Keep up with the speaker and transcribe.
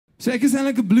So ek is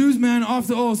eintlik 'n bluesman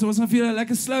after all, so ons gaan vir julle 'n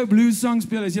lekker slow blues song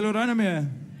speel. Is julle reg daarmee?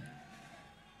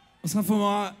 Ons gaan vir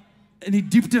maar in die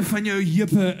diepte van jou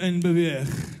heupe in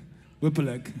beweeg.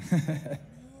 Hoopelik.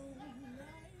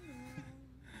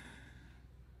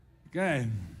 Okay.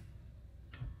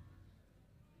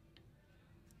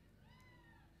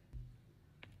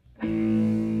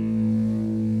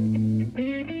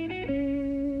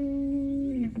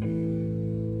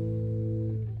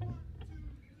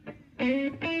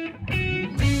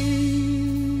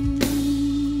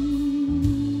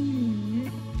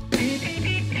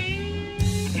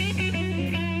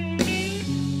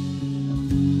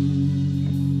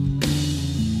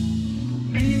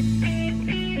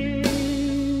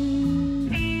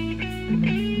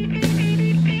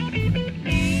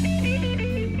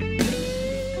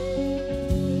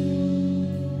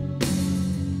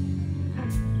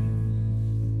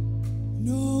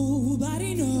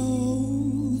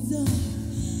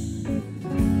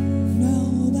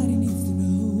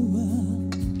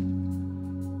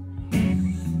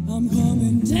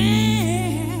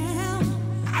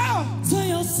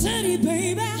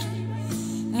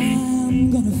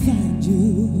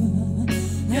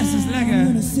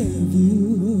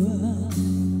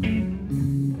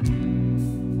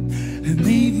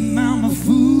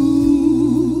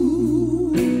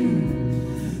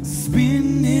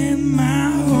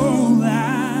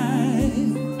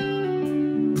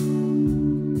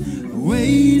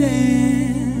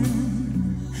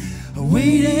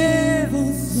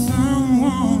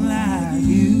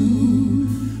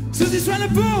 Suzzi,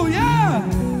 Swanepoel, yeah!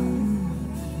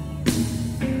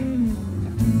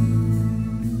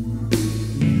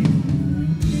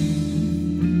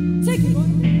 Take it, boy.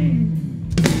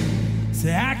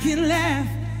 Say I can laugh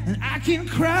and I can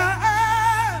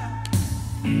cry.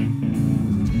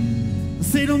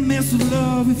 Say don't mess with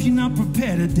love if you're not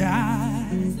prepared to die.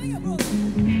 Sing it, boy.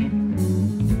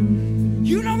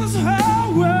 You know this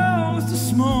whole world is too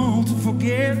small to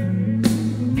forget.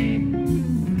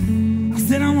 I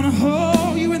said I want to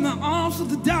hold you in the arms so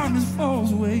the darkness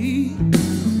falls away.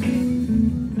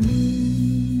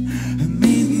 And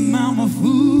maybe I'm a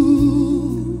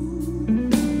fool,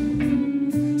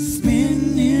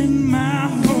 spending my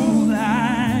whole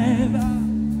life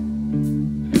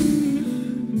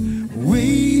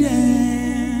waiting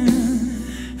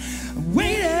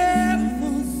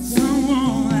for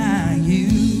someone like you.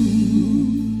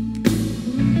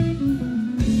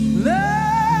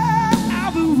 Love,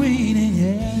 I'll be waiting,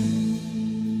 yeah.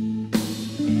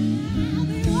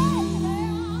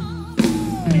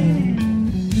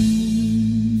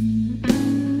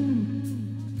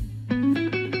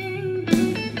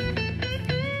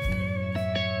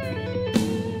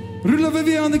 Rudolph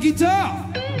Vivier on the guitar.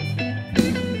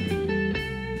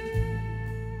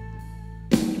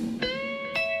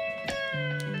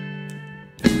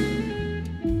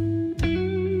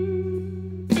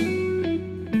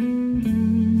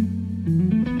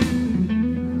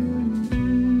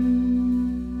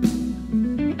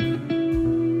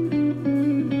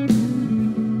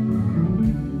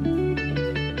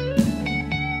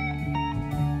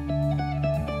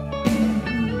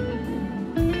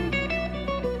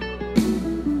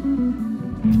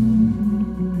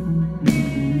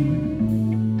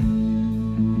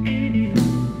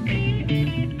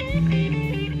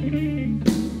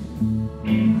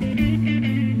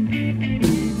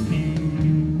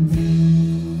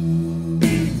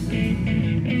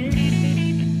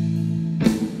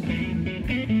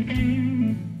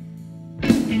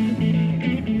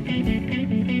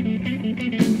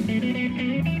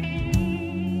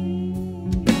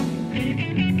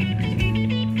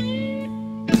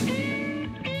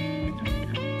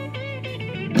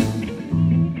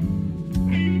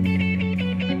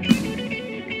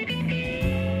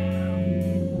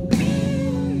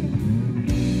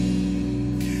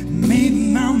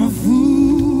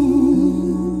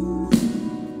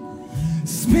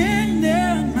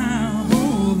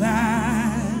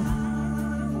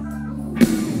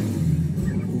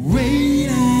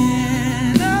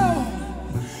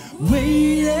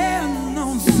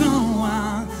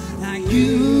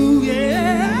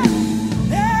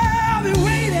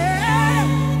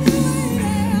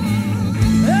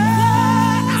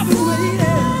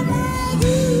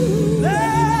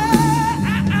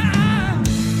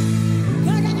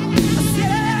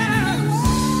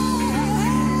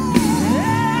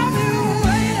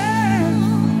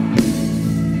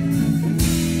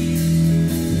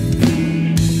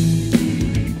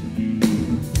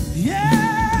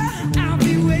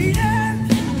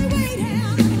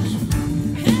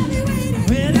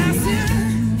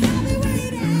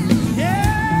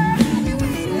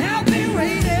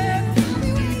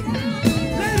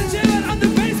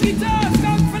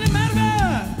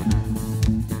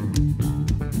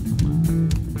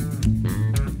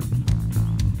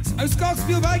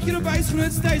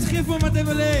 groot stage, geef hom wat hy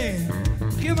wil hê.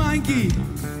 Geef my handjie.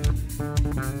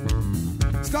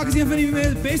 Skak is een van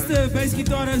die beste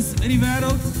bassgitarists in die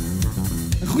wêreld.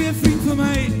 'n Goeie vriend van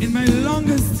my en my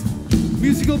longest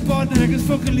musical partner. Ek is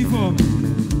fucking lief vir hom.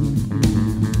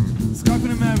 Skak van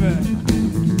hom hebben.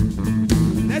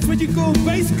 That's what you call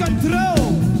bass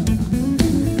control.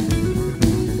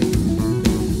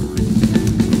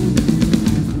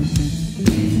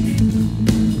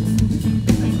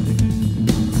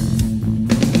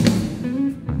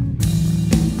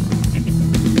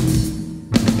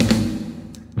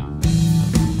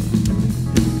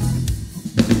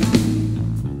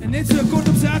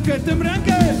 Tim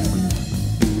Ranke.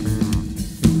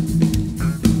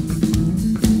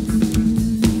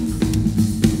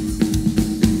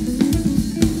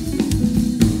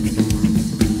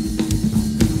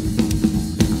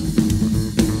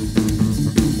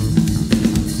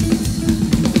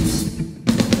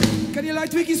 Kan jy like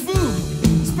tweekies voel?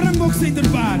 Springbok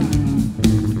centerpaard.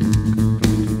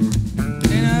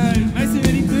 En my sê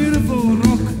weer die beautiful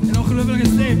rock en ongelooflike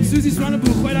stem. Suzzi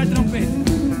Swanepoel, gooi daai trompet.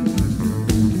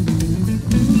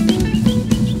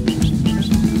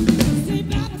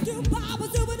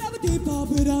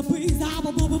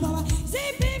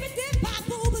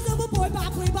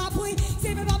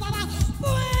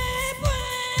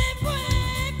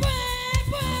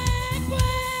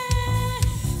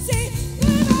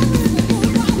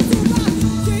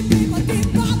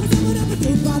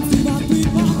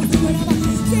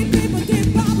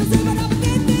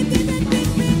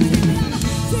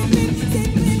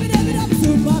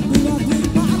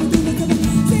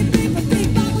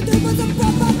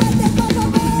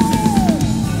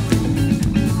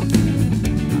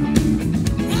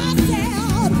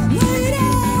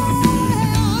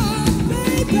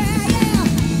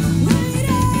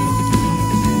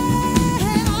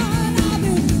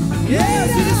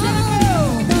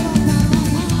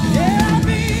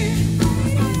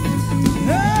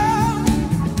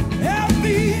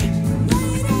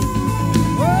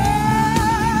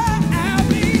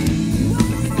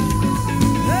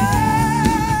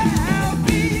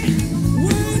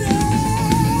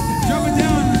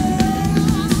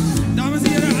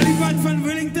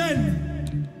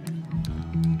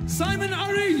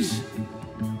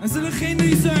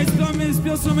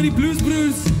 Saam met die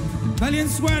Bluesbroers,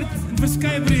 Valiant Swart en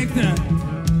verskeie projekte.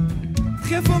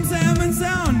 Geef hom sy Hammond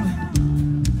sound.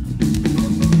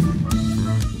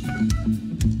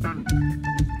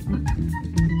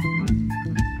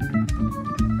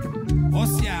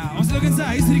 Ons look in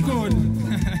sy huisrekord.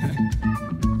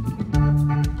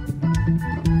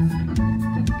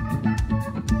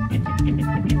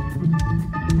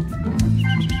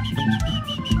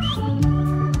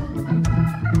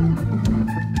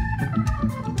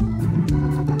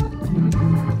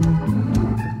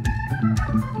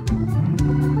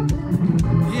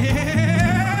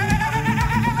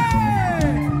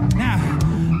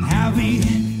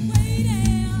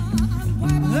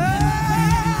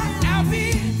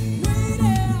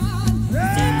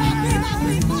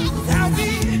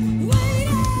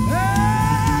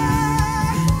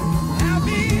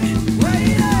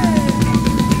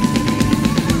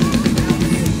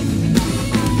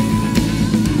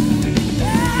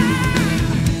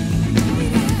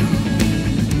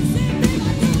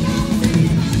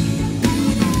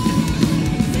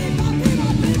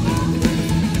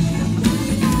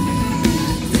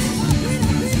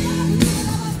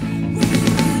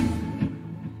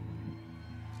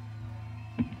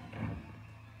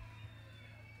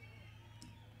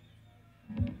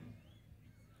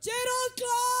 Gerald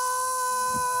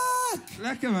Clark!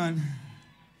 Lekker man.